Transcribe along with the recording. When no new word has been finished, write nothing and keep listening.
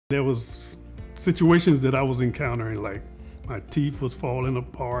There was situations that I was encountering, like my teeth was falling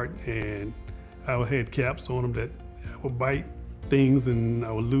apart and I had caps on them that would bite things and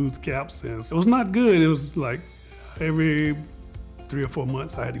I would lose caps. And it was not good. It was like every 3 or 4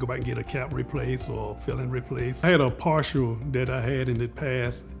 months I had to go back and get a cap replaced or filling replaced. I had a partial that I had in the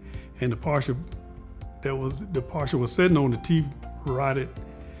past, and the partial was sitting on the teeth rotted.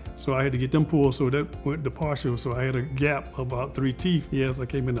 So I had to get them pulled, so that went the partial. So I had a gap about 3 teeth. Yes, I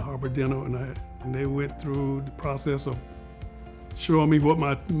came into Harbour Dental and they went through the process of showing me what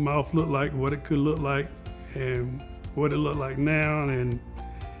my mouth looked like, what it could look like, and what it looked like now, and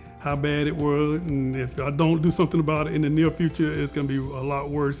how bad it was. And if I don't do something about it in the near future, it's gonna be a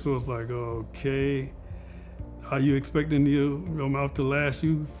lot worse. So it's like, okay, are you expecting your mouth to last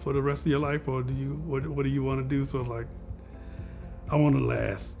you for the rest of your life, or what do you want to do? So it's like, I want to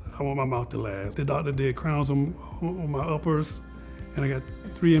last. I want my mouth to last. The doctor did crowns on my uppers, and I got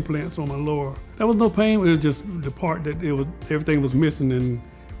 3 implants on my lower. There was no pain. It was just the part that everything was missing, and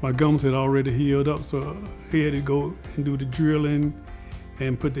my gums had already healed up. So he had to go and do the drilling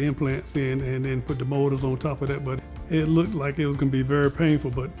and put the implants in, and then put the motors on top of that. But it looked like it was going to be very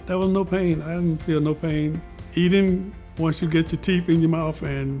painful, but there was no pain. I didn't feel no pain. Eating, once you get your teeth in your mouth,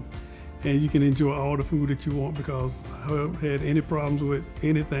 and you can enjoy all the food that you want, because I haven't had any problems with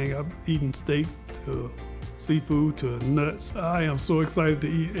anything. I've eaten steaks to seafood to nuts. I am so excited to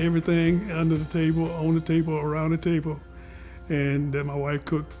eat everything under the table, on the table, around the table, and that my wife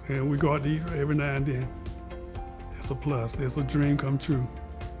cooks, and we go out to eat every now and then. It's a plus. It's a dream come true.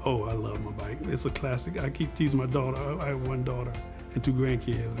 Oh, I love my bike. It's a classic. I keep teasing my daughter. I have 1 daughter and 2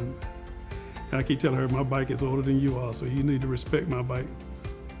 grandkids, and I keep telling her my bike is older than you are, so you need to respect my bike.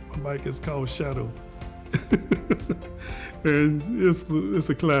 My bike is called Shadow. And it's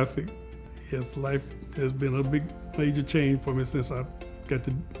a classic. Yes, life has been a big, major change for me since I got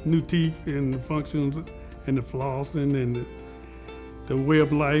the new teeth and the functions and the flossing, and the way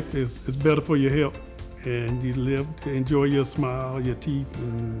of life is better for your health. And you live to enjoy your smile, your teeth,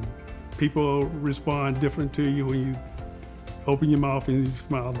 and people respond different to you when you open your mouth and you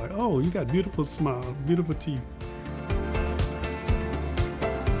smile, like, oh, you got beautiful smile, beautiful teeth.